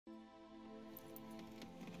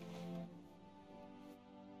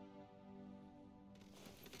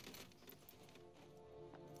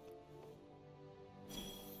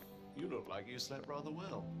like you slept rather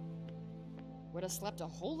well. Would have slept a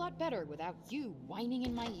whole lot better without you whining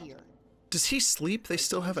in my ear. Does he sleep? They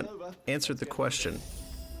still haven't answered the question.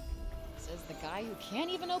 Says the guy who can't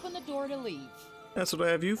even open the door to leave. That's what I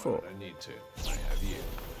have you for. I don't need to. I have you.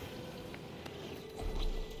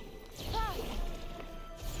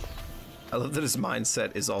 I love that his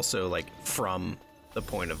mindset is also like from the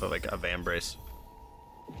point of like of Ambrace.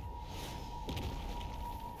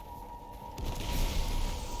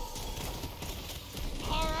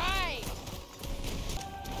 All right.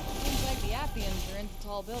 Seems like the Appians are into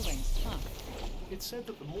tall buildings, huh? It's said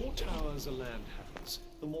that the more towers a land has,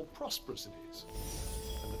 the more prosperous it is.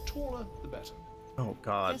 And the taller, the better. Oh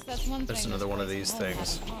God, Guess that's one there's thing another this one of place these and home have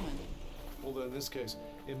things. in common. Although in this case,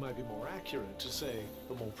 it might be more accurate to say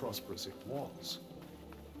the more prosperous it was.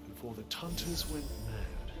 Before the Tunters went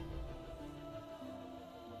mad.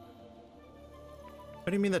 What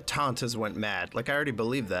do you mean the Taunters went mad? Like, I already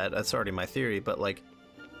believe that. That's already my theory, but like,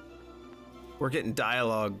 we're getting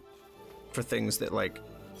dialogue for things that like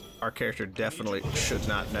our character definitely should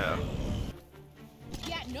not know.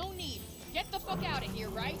 Yeah, no need. Get the fuck out of here,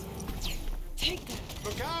 right? Take that.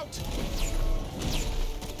 Look out!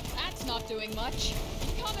 That's not doing much.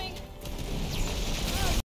 Coming.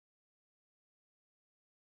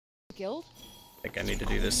 Guild? I think I need to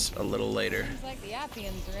do this a little later. Seems like the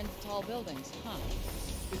Appians are into tall buildings, huh?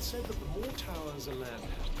 It's said that the more towers a land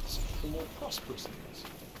has, the more prosperous it is.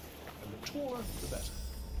 And the taller, the better.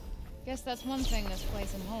 Guess that's one thing this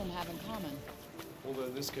place and home have in common. Although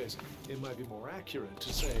in this case, it might be more accurate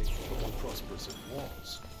to say the more prosperous it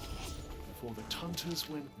was. Before the Tunters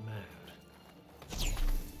went mad.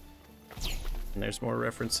 And there's more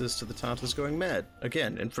references to the Taunters going mad.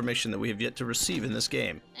 Again, information that we have yet to receive in this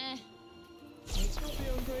game. Let's not be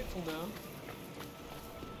ungrateful now.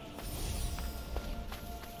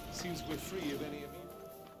 Seems we're free of any immediate...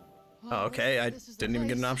 Oh, okay, I didn't even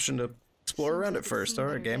get an option to explore around it first.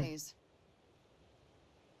 Alright, game.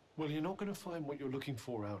 Well, you're not going to find what you're looking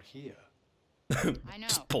for out here. I know.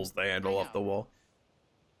 Just pulls the handle off the wall.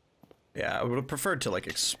 Yeah, I would have preferred to like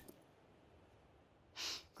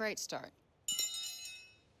Great start.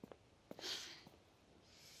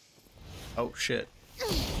 Oh shit.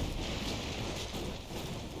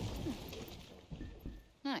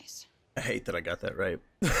 Nice. I hate that I got that right.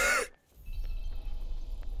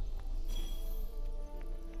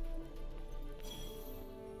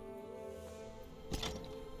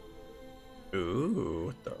 Ooh,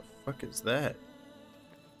 what the fuck is that?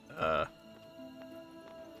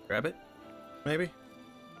 Grab it? Maybe?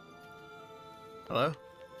 Hello?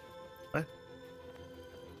 What?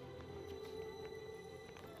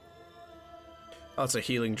 Oh, it's a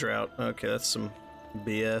healing drought. Okay, that's some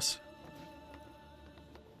BS.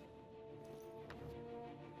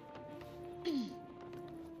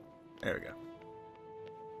 There we go.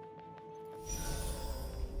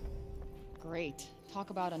 Great. Talk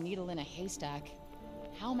about a needle in a haystack.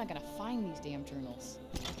 How am I gonna find these damn journals?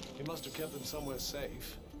 He must have kept them somewhere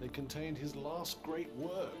safe. They contained his last great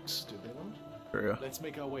works, did they not? True. Let's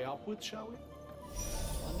make our way upwards, shall we?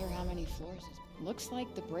 Wonder how many floors. Looks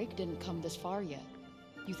like the break didn't come this far yet.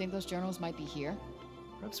 You think those journals might be here?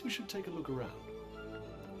 Perhaps we should take a look around.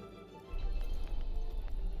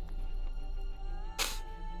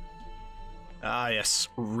 Ah, yes.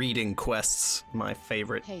 Reading quests. My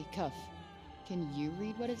favorite. Hey, Cuff. Can you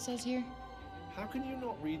read what it says here? How can you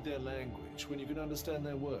not read their language when you can understand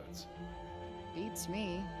their words? Beats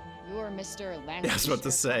me. You're Mr. Language. Yeah, I was about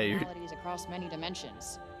to say. Commonalities across many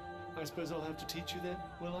dimensions. I suppose I'll have to teach you then,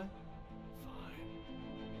 will I?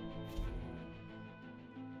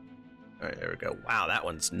 Alright, there we go. Wow, that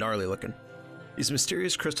one's gnarly looking. These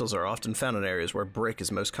mysterious crystals are often found in areas where break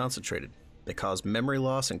is most concentrated. They cause memory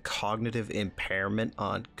loss and cognitive impairment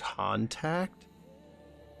on contact,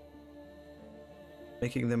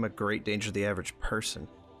 making them a great danger to the average person.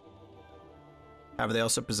 However, they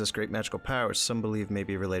also possess great magical powers some believe may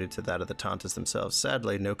be related to that of the Taunters themselves.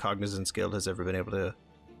 Sadly, no Cogniscent guild has ever been able to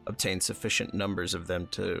obtain sufficient numbers of them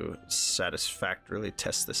to satisfactorily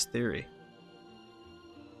test this theory.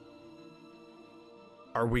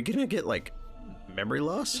 Are we gonna get, like, memory This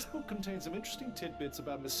loss? book contains some interesting tidbits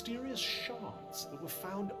about mysterious shards that were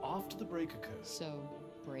found after the break occurred. So,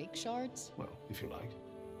 break shards? Well, if you like.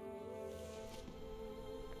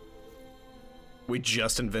 We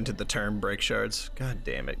just invented the term break shards. God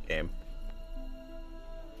damn it, game.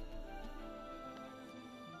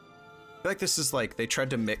 I feel like this is like, they tried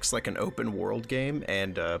to mix like an open world game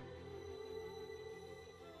and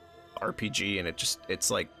RPG, and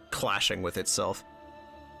it's like clashing with itself.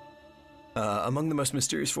 Among the most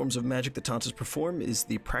mysterious forms of magic that Taunters perform is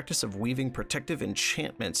the practice of weaving protective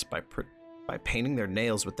enchantments by by painting their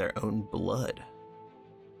nails with their own blood.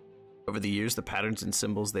 Over the years, the patterns and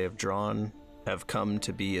symbols they have drawn have come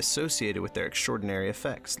to be associated with their extraordinary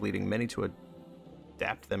effects, leading many to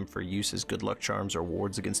adapt them for use as good luck charms or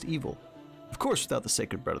wards against evil. Of course, without the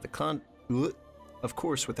sacred blood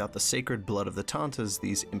of the Tantas,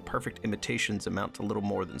 these imperfect imitations amount to little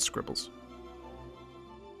more than scribbles.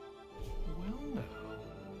 Well, now,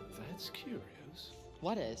 that's curious.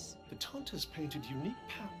 What is? The Tantas painted unique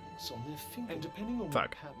patterns on their fingers, and depending on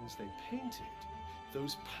what patterns they painted,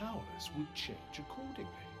 those powers would change accordingly.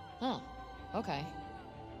 Huh. Okay.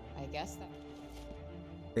 I guess that...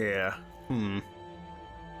 Yeah.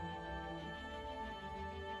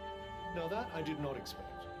 Now that I did not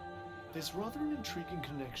expect. There's rather an intriguing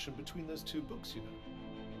connection between those two books, you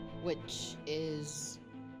know. Which is...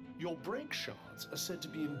 Your break shards are said to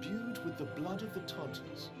be imbued with the blood of the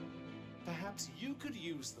Tantas. Perhaps you could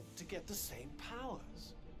use them to get the same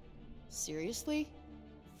powers. Seriously?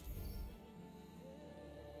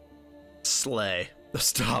 Slay.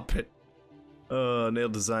 Stop it. Nail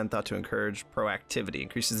design thought to encourage proactivity.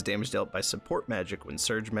 Increases the damage dealt by support magic when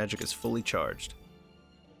surge magic is fully charged.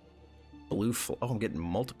 Oh, I'm getting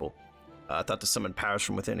multiple. Thought to summon powers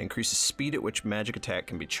from within. Increases speed at which magic attack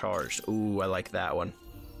can be charged. Ooh, I like that one.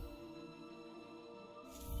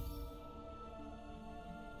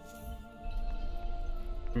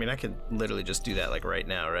 I mean, I could literally just do that like right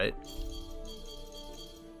now, right?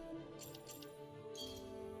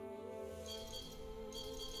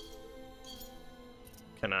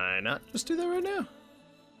 Can I not just do that right now?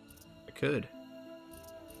 I could.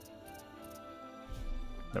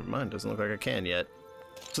 Never mind, doesn't look like I can yet.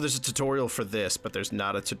 So there's a tutorial for this, but there's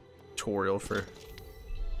not a tutorial for...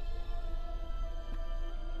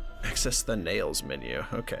 Access the nails menu,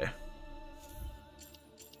 okay.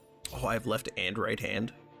 Oh, I have left and right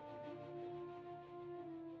hand.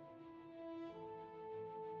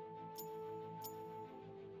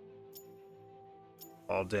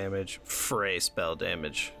 All damage, fray spell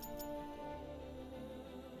damage.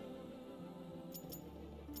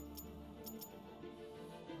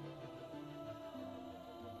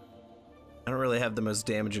 I don't really have the most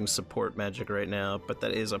damaging support magic right now, but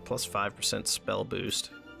that is a plus 5% spell boost.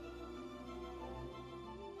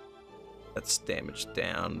 That's damage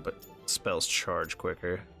down, but spells charge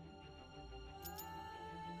quicker.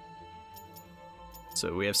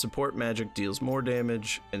 So we have support magic deals more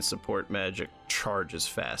damage, and support magic charges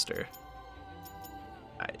faster.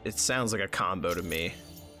 It sounds like a combo to me.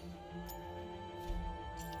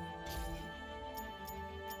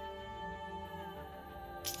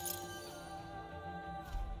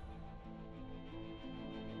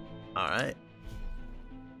 Alright.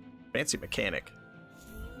 Fancy mechanic.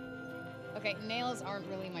 Okay, nails aren't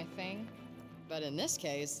really my thing, but in this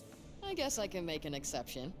case, I guess I can make an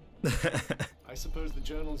exception. I suppose the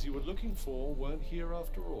journals you were looking for weren't here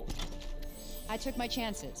after all. I took my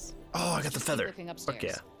chances. Oh, I got the feather. Looking upstairs. Fuck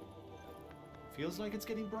yeah. Feels like it's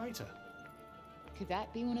getting brighter. Could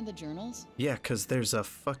that be one of the journals? Yeah, because there's a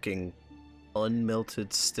fucking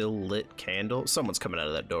unmelted, still lit candle. Someone's coming out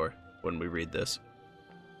of that door when we read this.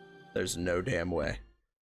 There's no damn way.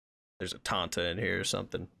 There's a Tanta in here or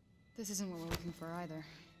something. This isn't what we're looking for either.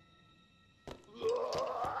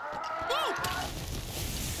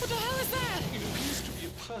 What the hell is that? It appears to be a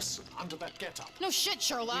person under that getup. No shit,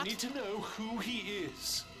 Sherlock. We need to know who he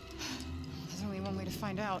is. There's only one way to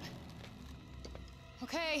find out.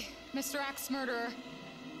 Okay, Mr. Axe Murderer.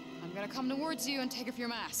 I'm gonna come towards you and take off your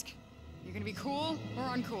mask. You're gonna be cool or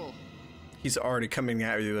uncool? He's already coming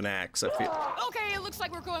at you with an axe, I feel. Okay, it looks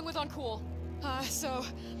like we're going with uncool. So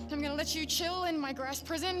I'm gonna let you chill in my grass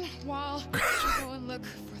prison while I go and look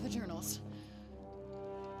for the journals.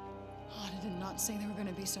 Oh, I did not say there were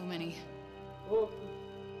gonna be so many.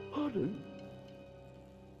 Pardon?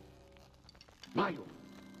 Michael.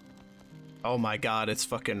 Oh my god, it's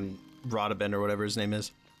fucking Robian or whatever his name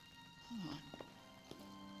is.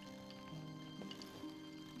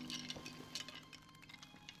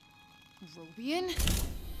 Robian?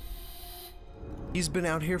 He's been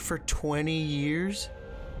out here for 20 years?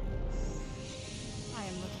 I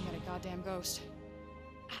am looking at a goddamn ghost.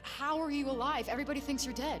 How are you alive? Everybody thinks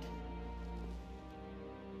you're dead.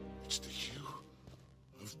 It's the hue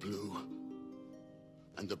of blue.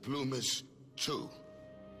 And the bloomers, too.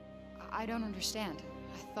 I don't understand.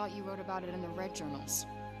 I thought you wrote about it in the red journals.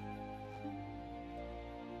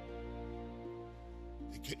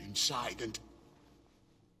 They get inside and...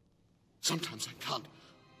 sometimes I can't.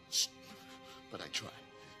 But I try.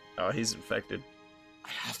 Oh, he's infected. I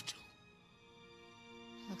have to.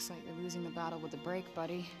 Looks like you're losing the battle with the break,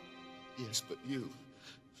 buddy. Yes, but you...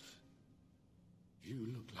 you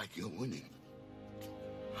look like you're winning.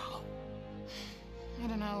 How? I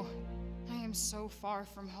don't know. I am so far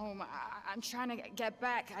from home. I'm trying to get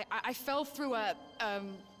back. I fell through a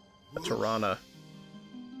Tirana.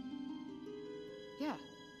 Yeah.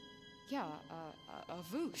 Yeah, a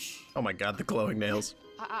whoosh. Oh my god, the glowing nails.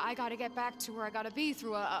 I gotta get back to where I gotta be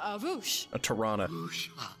through a whoosh. A Tirana. Whoosh.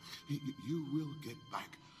 You will get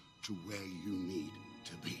back to where you need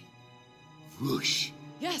to be. Whoosh.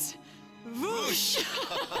 Yes, whoosh!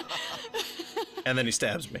 And then he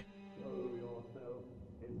stabs me.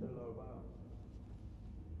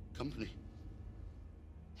 Company.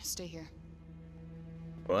 Stay here.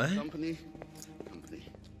 What? Company. Company.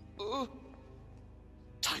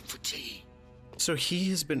 Time for tea. So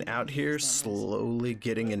he has been out here slowly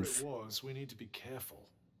getting Whatever it was, we need to be careful.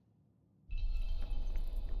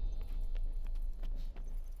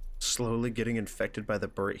 slowly getting infected by the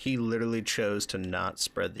bird. He literally chose to not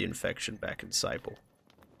spread the infection back in Disciple.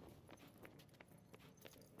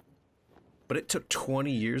 But it took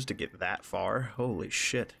 20 years to get that far. Holy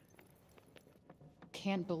shit.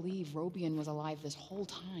 Can't believe Robian was alive this whole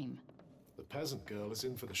time. The peasant girl is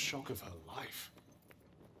in for the shock of her life.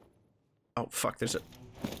 Oh, fuck, there's a...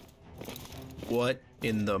 What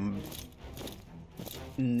in the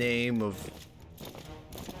name of...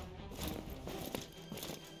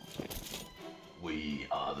 We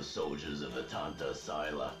are the soldiers of the Tanta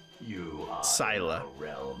Sila. You are Sila. in our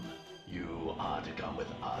realm. You are to come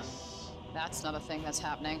with us. That's not a thing that's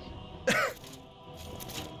happening.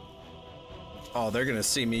 Oh, they're gonna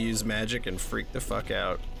see me use magic and freak the fuck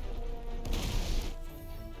out.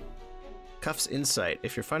 Cuff's insight.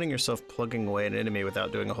 If you're finding yourself plugging away an enemy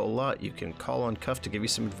without doing a whole lot, you can call on Cuff to give you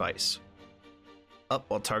some advice. Up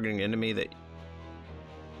while targeting an enemy that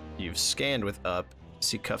you've scanned with Up,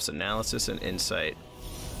 see Cuff's analysis and insight.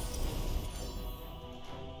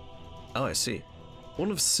 Oh, I see. One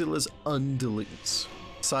of Sila's underlings.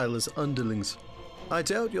 I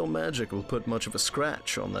doubt your magic will put much of a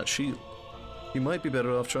scratch on that shield. You might be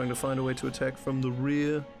better off trying to find a way to attack from the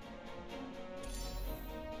rear.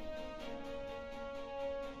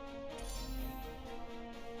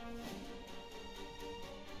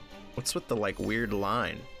 What's with the, like, weird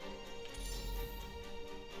line?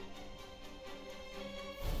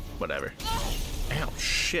 Whatever. Ow,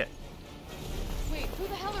 shit. Wait, who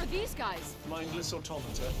the hell are these guys? Mindless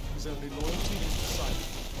automata is only loyalty to society.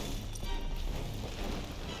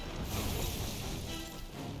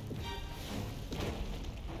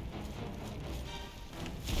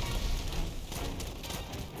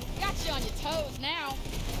 Got you on your toes now.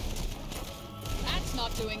 That's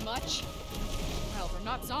not doing much. Well, they're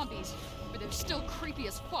not zombies, but they're still creepy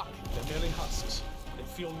as fuck. They're merely husks. They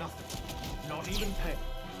feel nothing. Not even pain.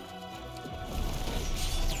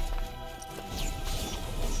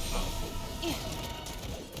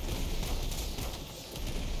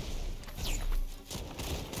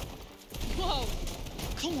 Whoa!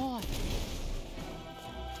 Come on!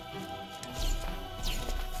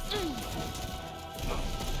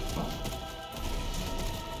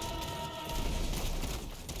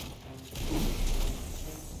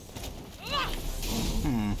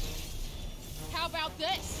 How about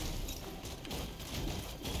this?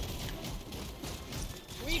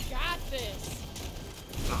 We got this!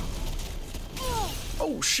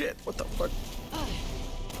 Oh shit, what the fuck?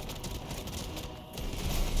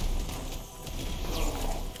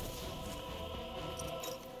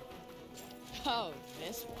 Oh,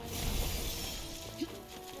 this one.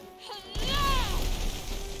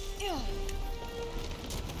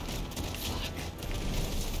 Fuck.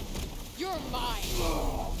 You're mine.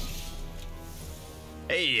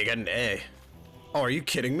 Hey, you got an A. Oh, are you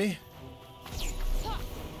kidding me?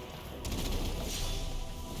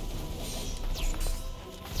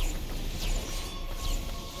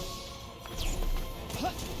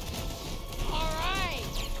 All right.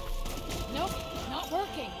 Nope, not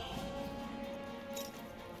working.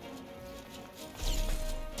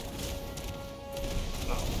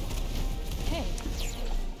 Hey.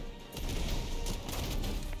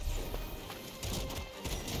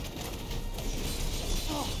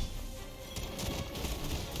 Oh.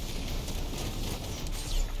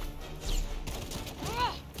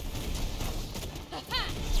 Ah.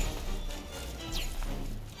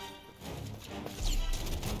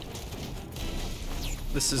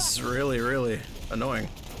 This is really, really annoying.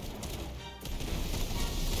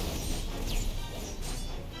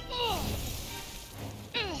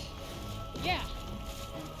 Yeah.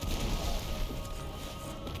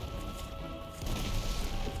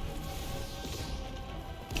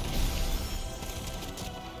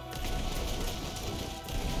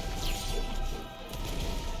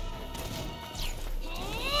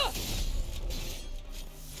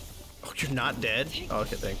 Not dead? Oh,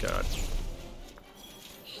 okay, thank God.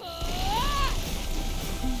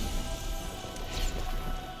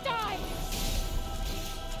 Die!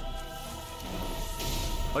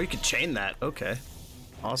 Oh, you can chain that. Okay.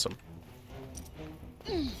 Awesome.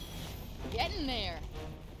 Get in there.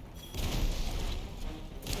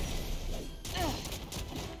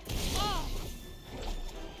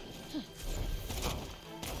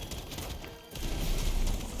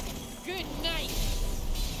 Good night.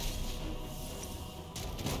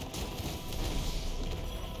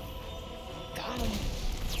 Got him.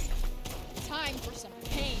 Time for some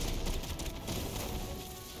pain.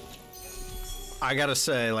 I gotta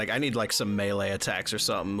say, like, I need like some melee attacks or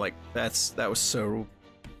something. Like, that was so.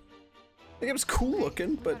 Like, it was cool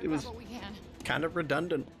looking, but it was What we can. kind of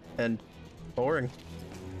redundant and boring.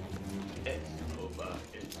 It's over.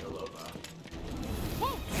 It's still over.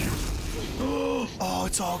 Oh,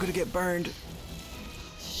 it's all gonna get burned.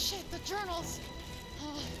 Shit, the journals.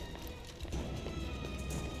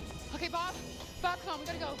 Okay, Bob. Bob, come on, we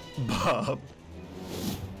gotta go. Bob.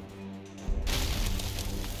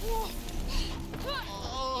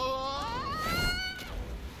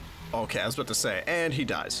 Okay, I was about to say, and he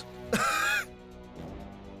dies.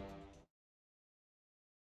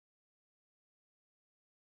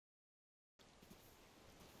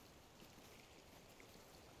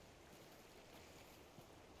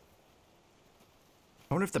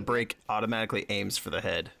 I wonder if the brake automatically aims for the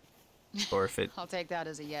head, or if it I'll take that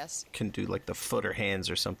as a yes. can do like the foot or hands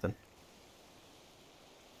or something.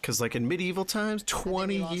 Because like in medieval times,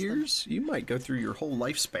 20 lost them. years, you might go through your whole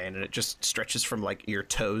lifespan and it just stretches from like your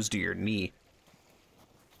toes to your knee.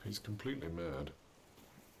 He's completely mad.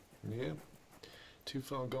 Yeah. Too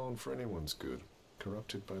far gone for anyone's good.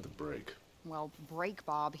 Corrupted by the break. Well, Break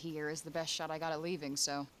Bob here is the best shot I got at leaving,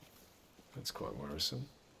 so. That's quite worrisome.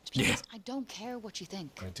 Yeah. I don't care what you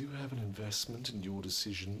think. I do have an investment in your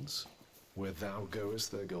decisions. Where thou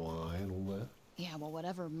goest, there go I, and all that. Yeah, well,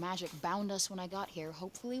 whatever magic bound us when I got here,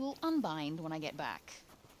 hopefully will unbind when I get back.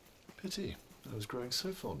 Pity. I was growing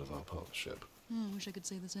so fond of our partnership. I wish I could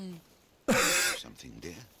say the same. Something,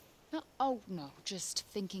 dear? No, oh, no, just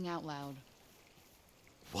thinking out loud.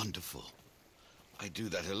 Wonderful. I do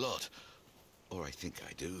that a lot. Or I think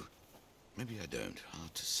I do. Maybe I don't.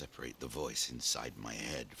 Hard to separate the voice inside my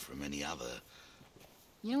head from any other.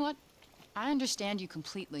 You know what? I understand you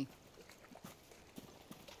completely.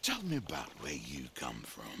 Tell me about where you come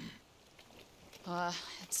from.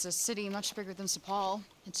 It's a city much bigger than Sepal.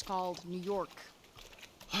 It's called New York.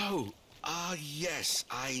 Oh, yes,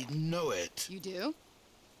 I know it. You do?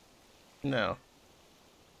 No.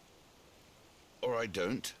 Or I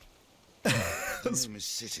don't. The name is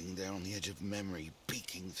sitting there on the edge of memory,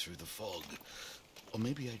 peeking through the fog. Or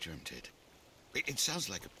maybe I dreamt it. It sounds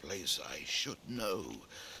like a place I should know.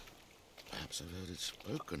 Perhaps I've heard it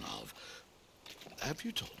spoken of. Have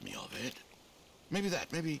you told me of it? Maybe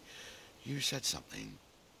that. Maybe you said something.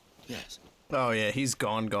 Yes. Oh yeah, he's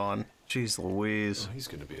gone. Jeez Louise. Oh, he's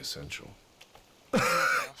going to be essential. God,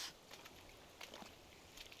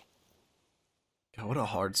 what a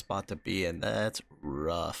hard spot to be in. That's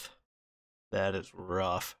rough. That is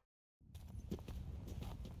rough.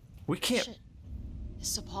 We can't. Shit.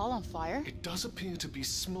 Is Sepal on fire? It does appear to be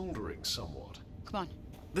smoldering somewhat. Come on.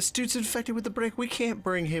 This dude's infected with the break. We can't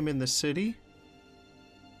bring him in the city.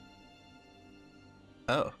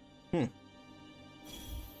 Oh. You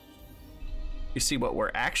see, what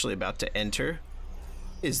we're actually about to enter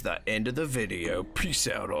is the end of the video. Peace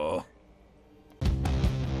out, all.